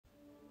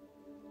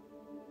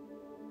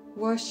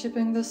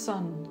Worshipping the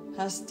sun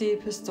has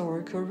deep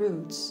historical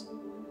roots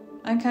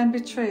and can be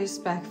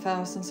traced back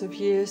thousands of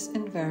years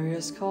in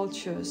various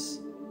cultures.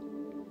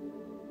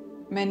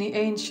 Many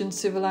ancient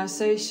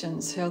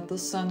civilizations held the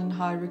sun in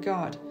high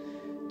regard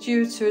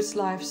due to its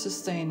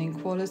life-sustaining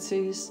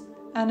qualities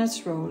and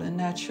its role in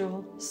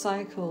natural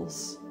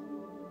cycles.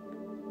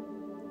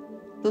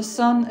 The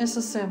sun is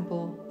a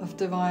symbol of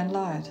divine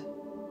light,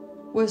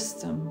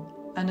 wisdom,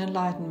 and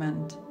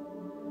enlightenment.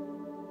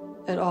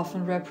 It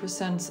often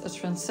represents a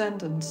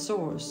transcendent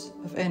source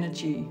of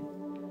energy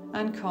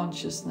and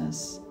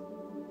consciousness.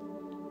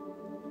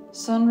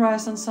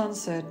 Sunrise and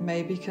sunset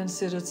may be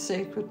considered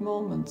sacred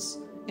moments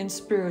in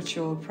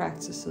spiritual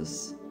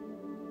practices.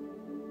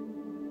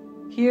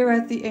 Here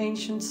at the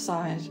ancient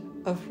site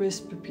of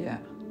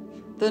Rispebjerg,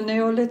 the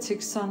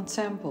Neolithic Sun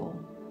Temple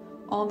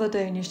on the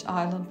Danish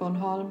island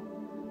Bornholm,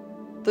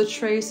 the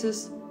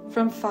traces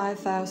from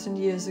 5,000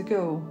 years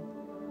ago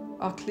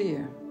are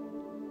clear.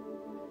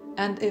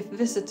 And if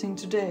visiting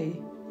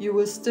today, you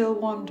will still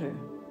wonder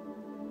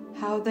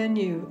how they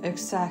knew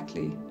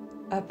exactly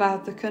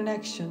about the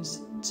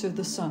connections to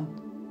the sun,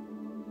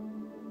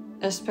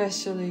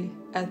 especially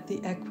at the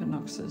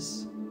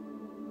equinoxes.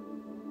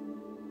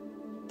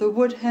 The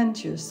wood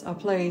hinges are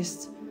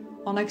placed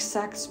on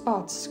exact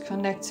spots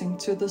connecting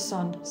to the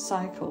sun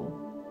cycle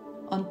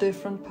on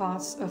different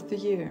parts of the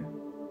year.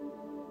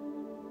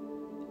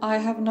 I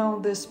have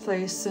known this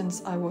place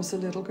since I was a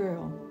little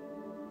girl.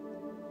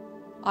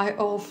 I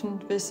often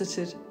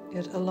visited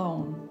it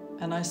alone,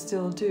 and I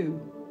still do,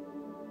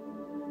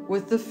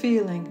 with the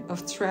feeling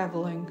of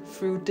traveling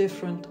through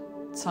different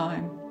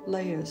time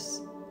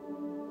layers,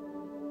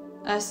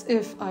 as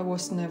if I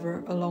was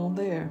never alone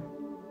there.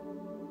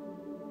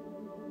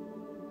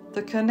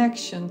 The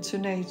connection to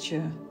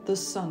nature, the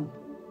sun,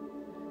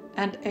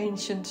 and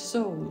ancient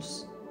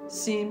souls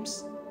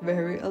seems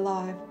very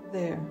alive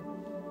there.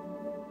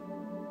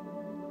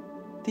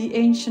 The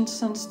ancient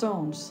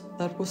sunstones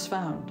that was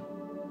found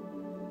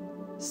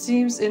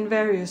seems in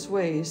various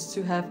ways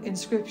to have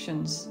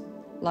inscriptions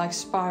like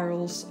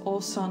spirals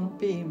or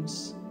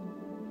sunbeams.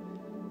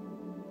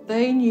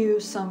 They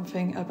knew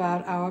something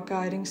about our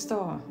guiding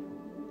star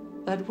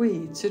that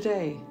we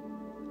today,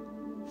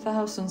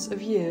 thousands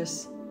of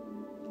years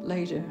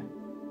later,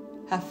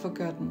 have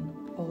forgotten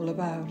all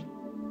about.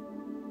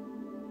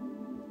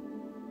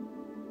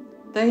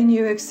 They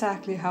knew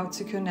exactly how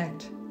to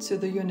connect to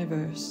the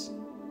universe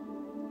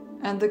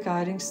and the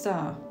guiding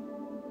star,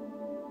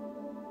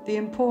 the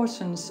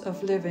importance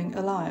of living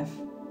alive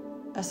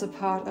as a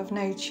part of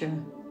nature,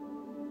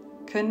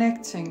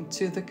 connecting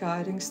to the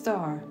guiding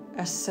star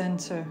as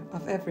center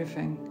of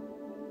everything,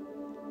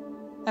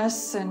 as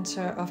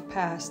center of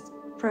past,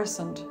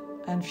 present,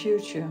 and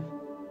future.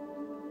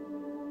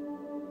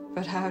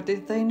 But how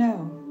did they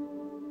know?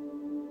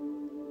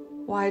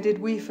 Why did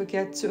we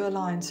forget to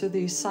align to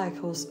these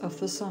cycles of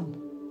the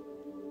sun?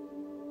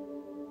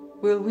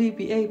 Will we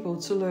be able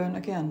to learn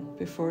again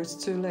before it's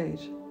too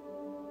late?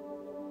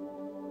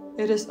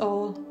 It is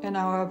all in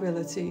our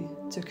ability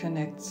to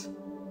connect.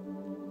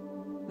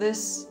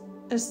 This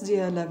is the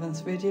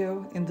 11th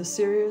video in the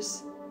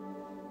series,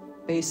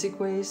 Basic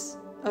Ways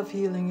of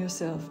Healing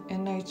Yourself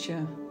in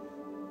Nature.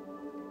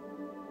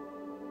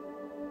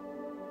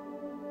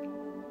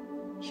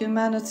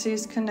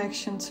 Humanity's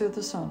connection to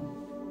the sun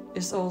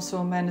is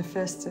also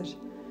manifested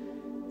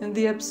in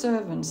the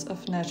observance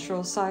of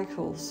natural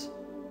cycles.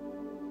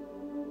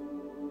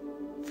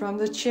 From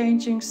the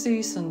changing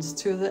seasons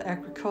to the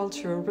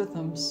agricultural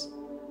rhythms,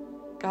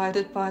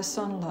 guided by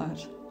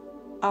sunlight,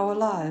 our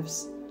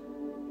lives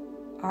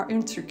are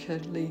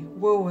intricately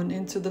woven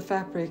into the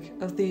fabric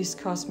of these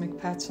cosmic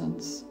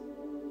patterns.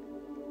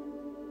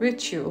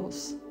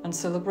 Rituals and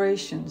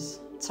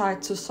celebrations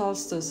tied to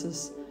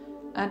solstices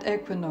and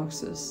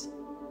equinoxes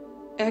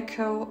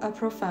echo a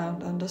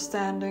profound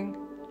understanding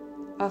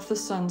of the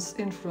sun's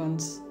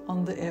influence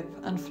on the ebb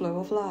and flow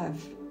of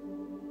life.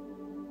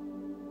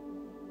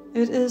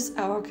 It is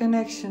our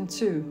connection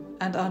to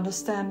and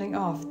understanding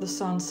of the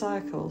sun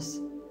cycles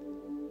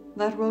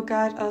that will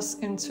guide us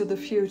into the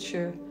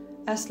future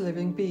as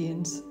living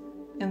beings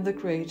in the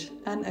great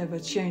and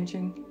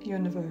ever-changing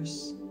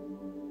universe.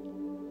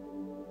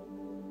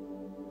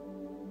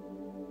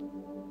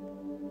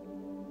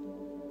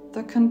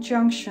 The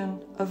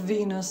conjunction of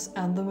Venus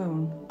and the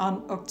Moon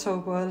on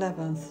October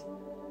 11th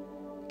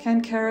can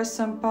carry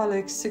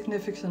symbolic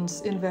significance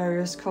in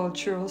various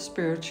cultural,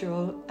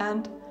 spiritual,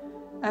 and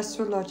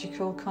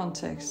astrological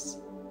contexts.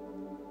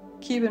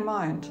 Keep in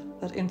mind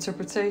that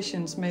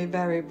interpretations may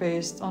vary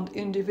based on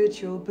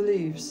individual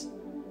beliefs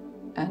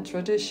and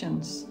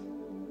traditions.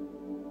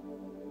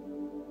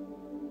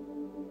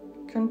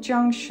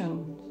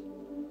 Conjunctions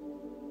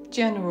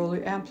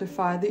generally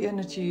amplify the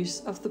energies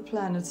of the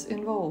planets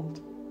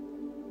involved,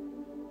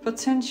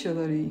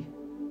 potentially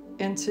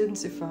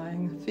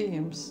intensifying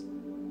themes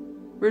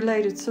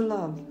related to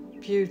love,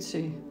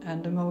 beauty,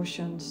 and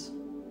emotions.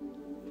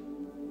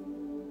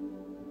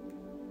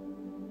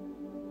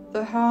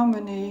 The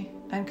harmony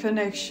and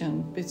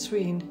connection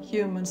between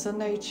humans and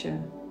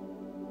nature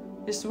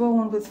is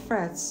woven with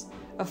threads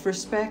of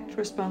respect,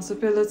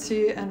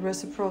 responsibility, and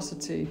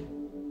reciprocity.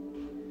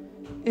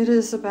 It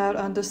is about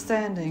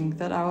understanding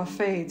that our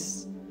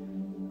fates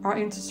are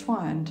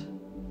intertwined,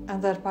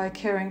 and that by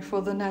caring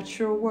for the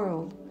natural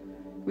world,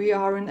 we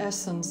are in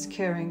essence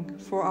caring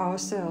for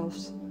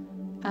ourselves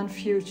and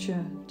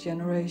future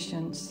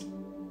generations.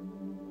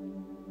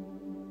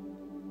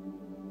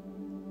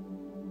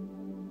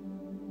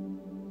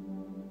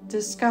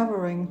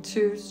 Discovering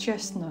two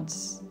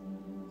chestnuts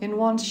in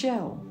one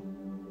shell,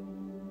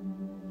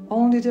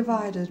 only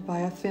divided by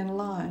a thin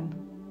line,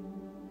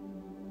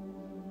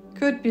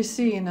 could be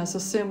seen as a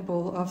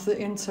symbol of the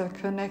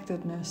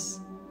interconnectedness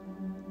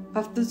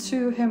of the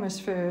two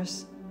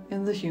hemispheres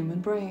in the human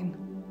brain,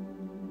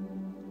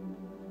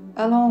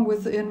 along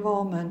with the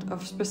involvement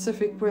of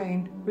specific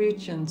brain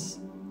regions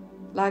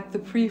like the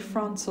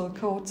prefrontal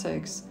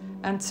cortex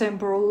and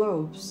temporal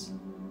lobes,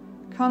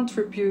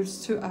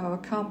 contributes to our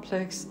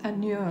complex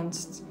and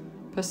nuanced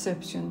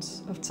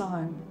perceptions of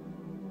time.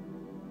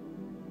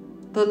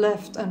 The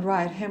left and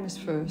right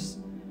hemispheres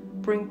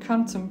bring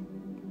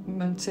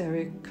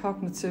complementary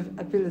cognitive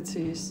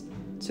abilities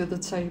to the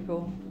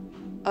table,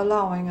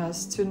 allowing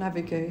us to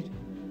navigate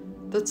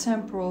the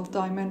temporal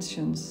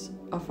dimensions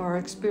of our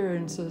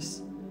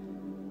experiences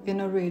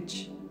in a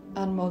rich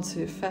and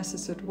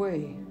multifaceted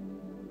way.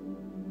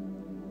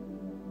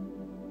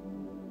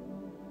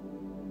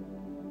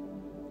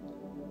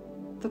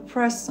 The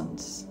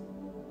presence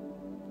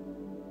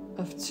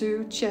of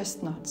two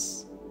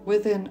chestnuts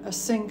within a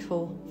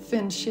single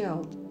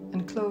thin-shelled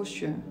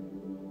enclosure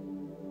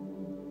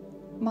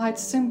might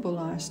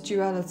symbolize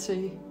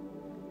duality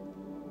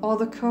or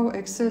the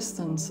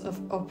coexistence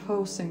of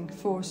opposing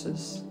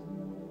forces.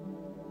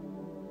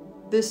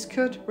 This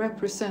could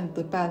represent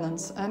the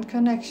balance and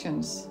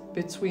connections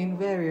between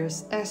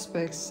various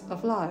aspects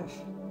of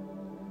life.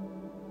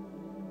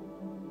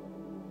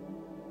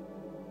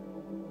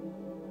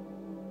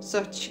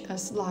 Such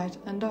as light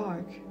and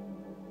dark,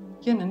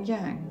 yin and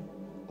yang,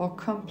 or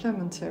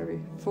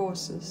complementary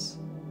forces.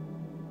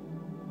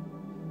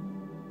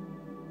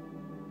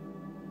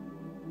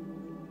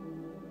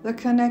 The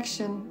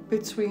connection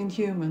between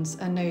humans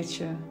and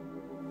nature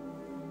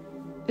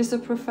is a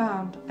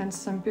profound and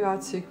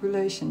symbiotic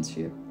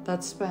relationship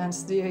that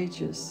spans the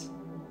ages.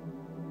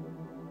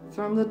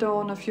 From the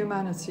dawn of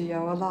humanity,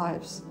 our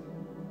lives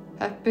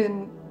have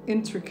been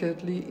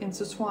intricately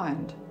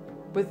intertwined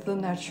with the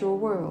natural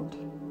world,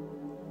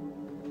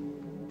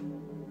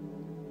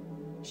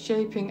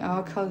 shaping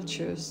our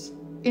cultures,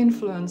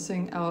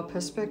 influencing our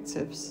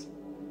perspectives,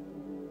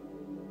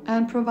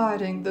 and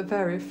providing the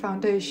very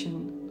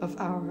foundation of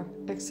our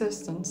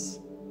existence.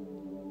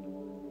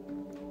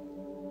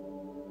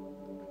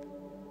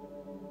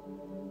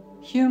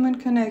 Human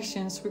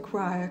connections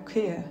require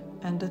care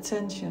and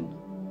attention.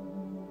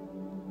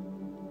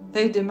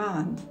 They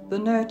demand the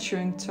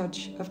nurturing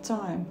touch of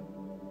time,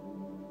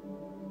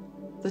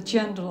 the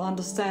gentle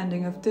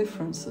understanding of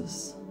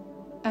differences,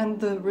 and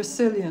the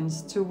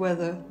resilience to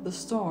weather the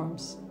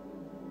storms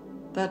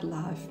that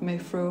life may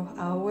throw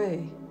our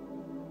way.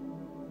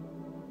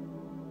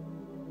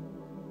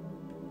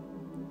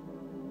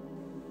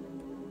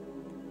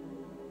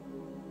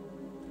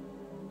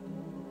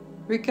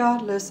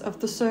 Regardless of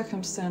the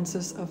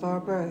circumstances of our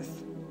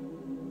birth,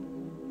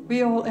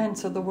 we all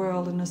enter the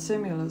world in a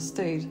similar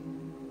state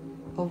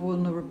of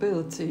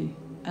vulnerability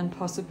and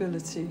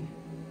possibility.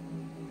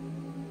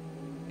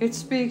 It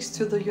speaks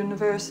to the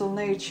universal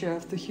nature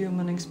of the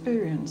human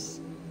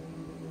experience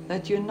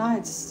that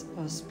unites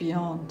us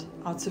beyond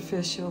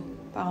artificial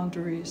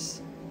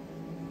boundaries.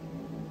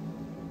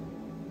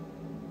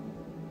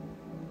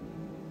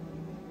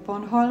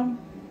 Bornholm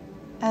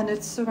and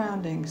its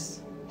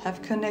surroundings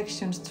have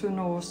connections to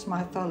Norse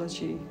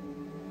mythology,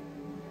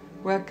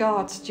 where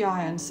gods,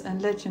 giants,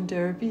 and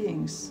legendary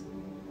beings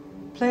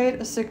played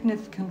a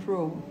significant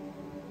role.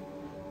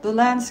 The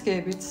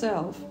landscape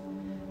itself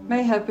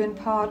may have been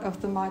part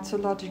of the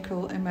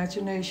mythological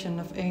imagination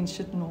of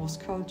ancient Norse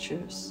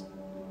cultures.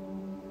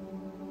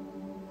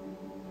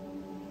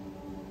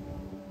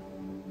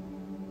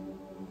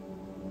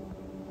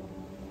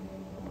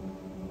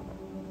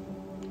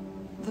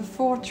 The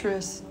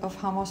fortress of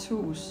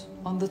Hammershus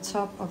on the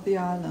top of the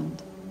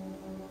island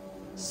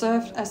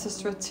served as a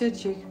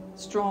strategic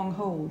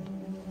stronghold,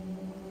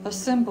 a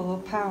symbol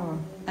of power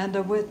and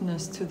a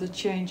witness to the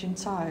changing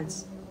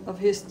tides of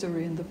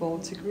history in the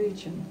Baltic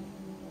region.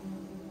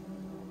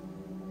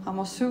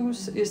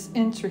 Hammershus is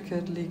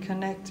intricately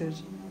connected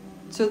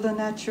to the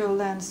natural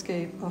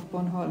landscape of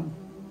Bornholm.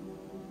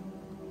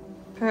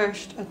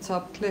 Perched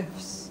atop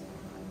cliffs,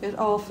 it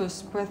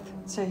offers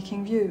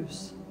breathtaking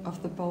views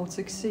of the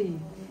Baltic Sea.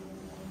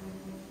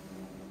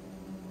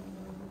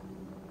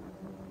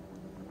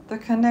 The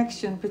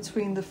connection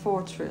between the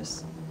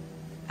fortress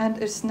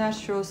and its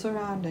natural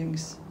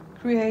surroundings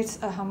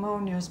creates a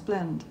harmonious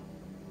blend,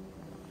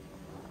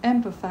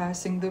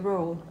 emphasizing the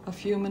role of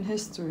human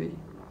history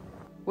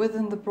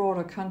within the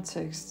broader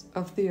context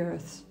of the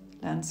Earth's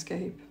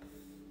landscape.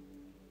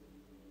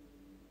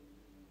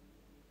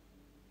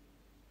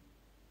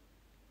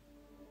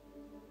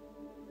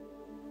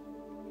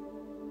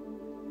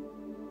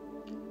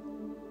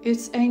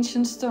 Its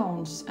ancient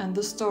stones and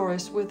the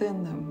stories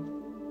within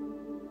them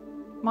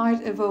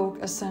might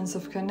evoke a sense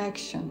of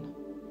connection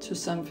to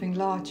something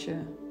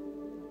larger,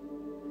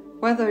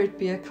 whether it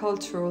be a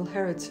cultural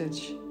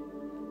heritage,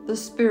 the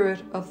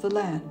spirit of the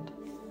land,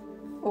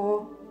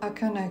 or a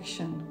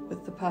connection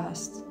with the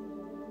past.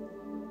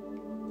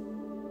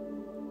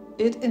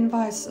 It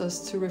invites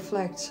us to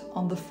reflect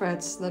on the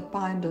threads that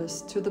bind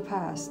us to the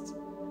past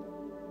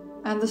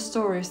and the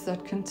stories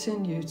that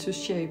continue to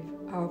shape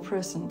our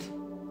present.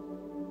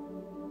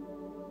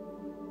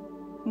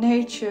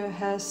 Nature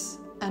has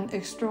an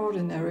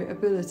extraordinary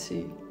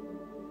ability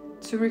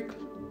to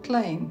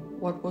reclaim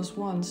what was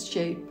once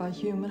shaped by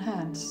human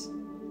hands.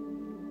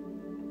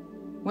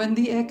 When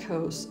the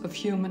echoes of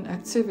human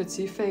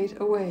activity fade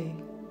away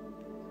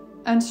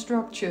and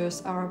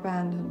structures are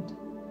abandoned,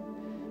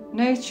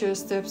 nature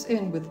steps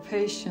in with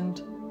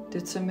patient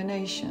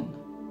determination.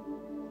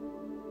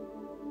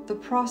 The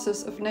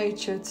process of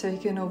nature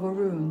taking over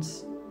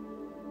ruins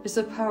is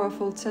a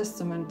powerful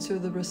testament to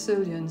the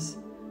resilience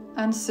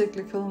and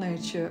cyclical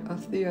nature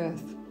of the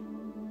earth.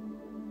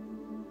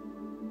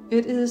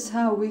 It is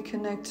how we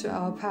connect to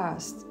our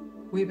past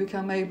we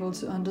become able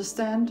to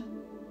understand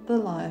the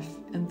life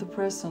in the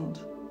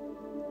present.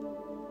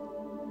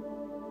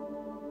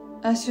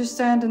 As you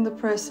stand in the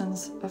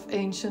presence of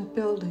ancient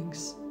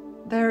buildings,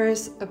 there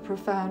is a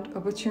profound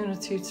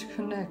opportunity to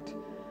connect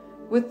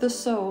with the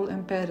soul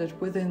embedded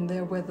within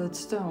their weathered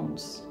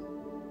stones.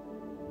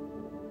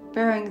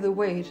 Bearing the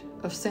weight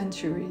of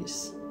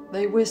centuries,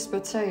 they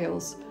whisper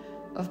tales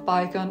of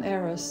bygone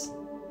eras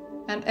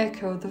and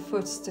echo the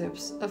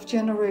footsteps of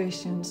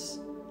generations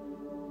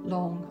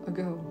long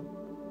ago.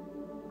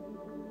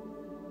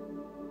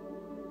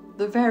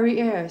 The very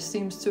air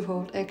seems to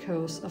hold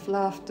echoes of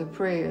laughter,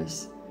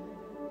 prayers,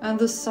 and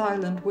the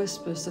silent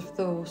whispers of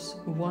those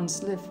who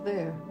once lived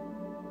there.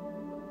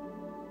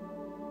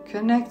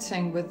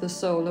 Connecting with the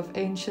soul of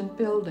ancient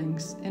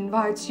buildings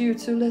invites you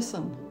to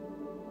listen,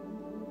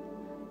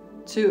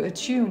 to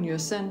attune your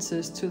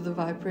senses to the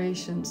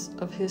vibrations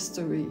of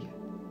history.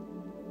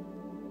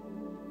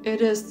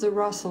 It is the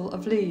rustle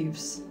of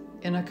leaves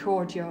in a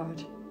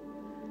courtyard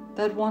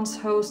that once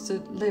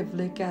hosted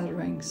lively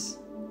gatherings,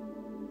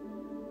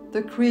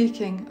 the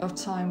creaking of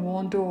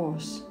time-worn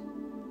doors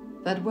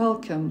that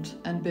welcomed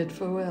and bid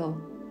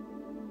farewell,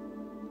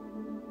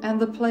 and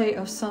the play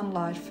of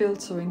sunlight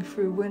filtering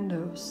through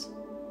windows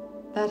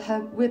that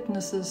have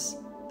witnesses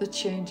the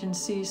change in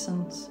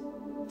seasons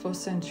for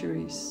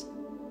centuries.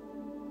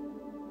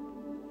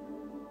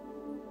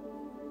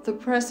 The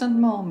present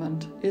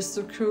moment is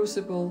the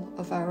crucible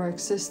of our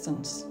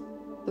existence,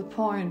 the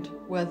point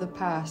where the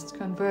past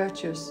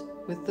converges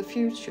with the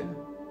future.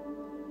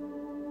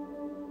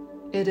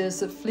 It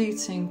is a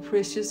fleeting,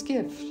 precious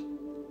gift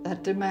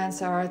that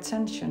demands our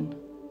attention,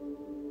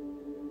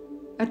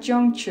 a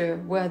juncture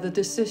where the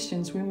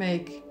decisions we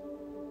make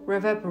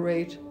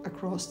reverberate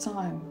across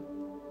time.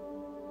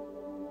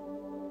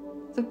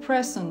 The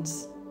present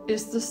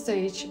is the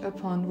stage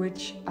upon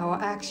which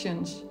our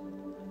actions,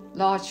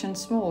 large and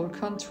small,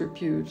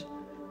 contribute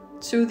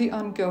to the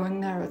ongoing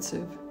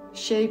narrative,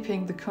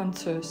 shaping the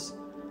contours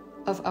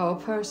of our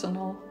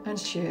personal and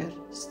shared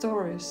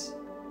stories.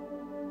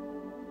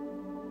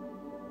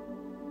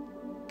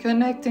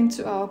 Connecting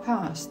to our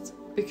past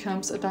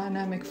becomes a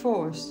dynamic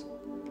force,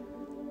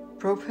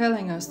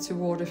 propelling us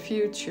toward a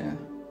future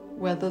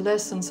where the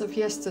lessons of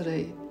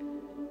yesterday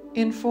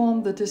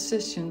inform the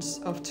decisions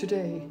of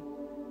today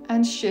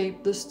and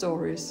shape the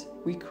stories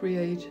we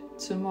create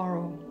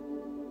tomorrow.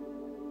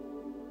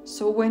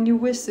 So when you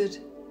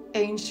visit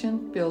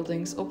ancient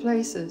buildings or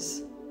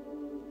places,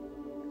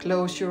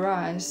 close your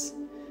eyes,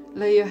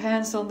 lay your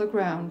hands on the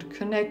ground,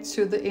 connect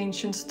to the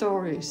ancient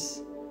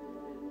stories,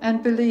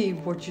 and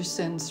believe what you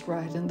sense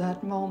right in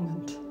that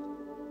moment.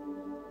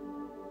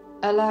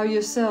 Allow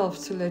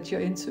yourself to let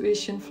your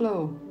intuition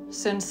flow,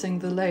 sensing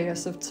the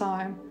layers of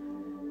time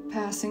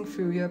passing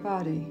through your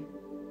body,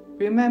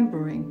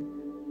 remembering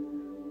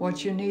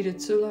what you needed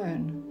to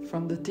learn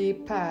from the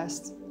deep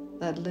past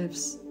that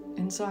lives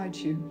inside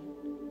you.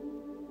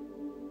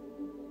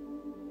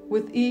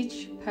 With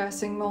each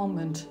passing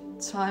moment,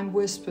 time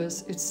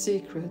whispers its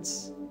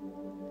secrets,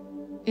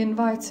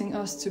 inviting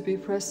us to be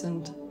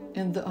present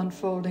in the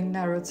unfolding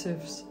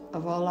narratives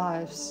of our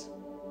lives.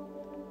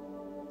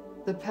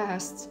 The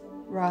past,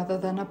 rather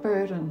than a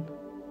burden,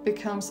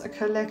 becomes a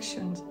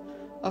collection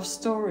of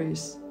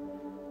stories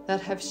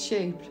that have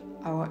shaped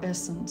our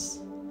essence.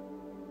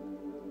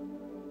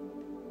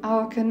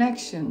 Our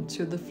connection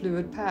to the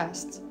fluid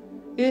past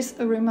is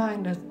a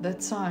reminder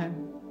that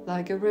time,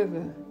 like a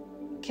river,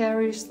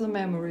 carries the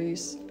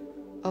memories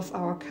of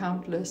our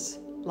countless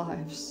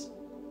lives.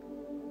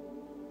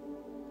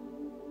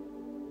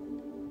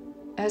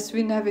 As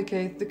we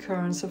navigate the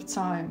currents of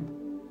time,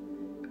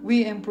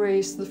 we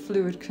embrace the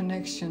fluid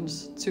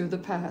connections to the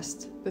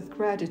past with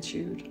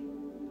gratitude.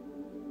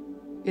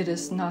 It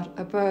is not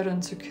a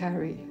burden to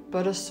carry,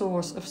 but a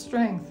source of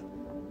strength,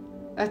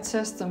 a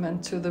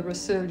testament to the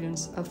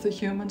resilience of the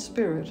human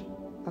spirit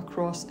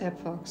across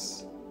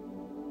epochs.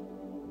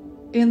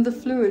 In the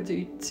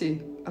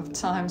fluidity of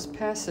time's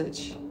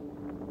passage,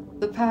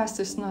 the past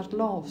is not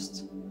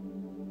lost.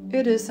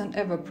 It is an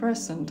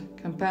ever-present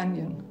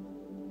companion,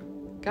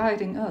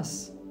 guiding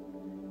us,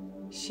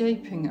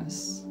 shaping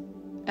us,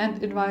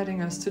 and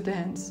inviting us to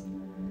dance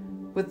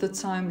with the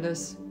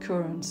timeless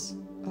currents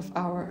of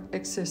our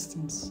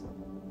existence.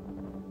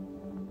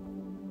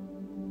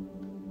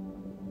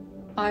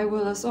 I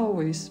will, as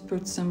always,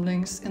 put some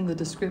links in the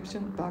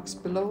description box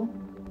below,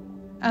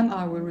 and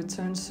I will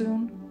return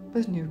soon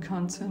with new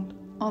content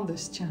on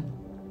this channel.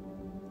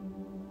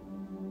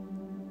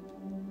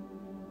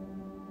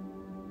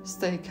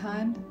 Stay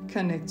kind,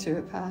 connect to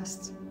your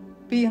past,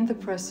 be in the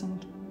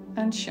present,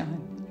 and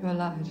shine your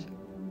light.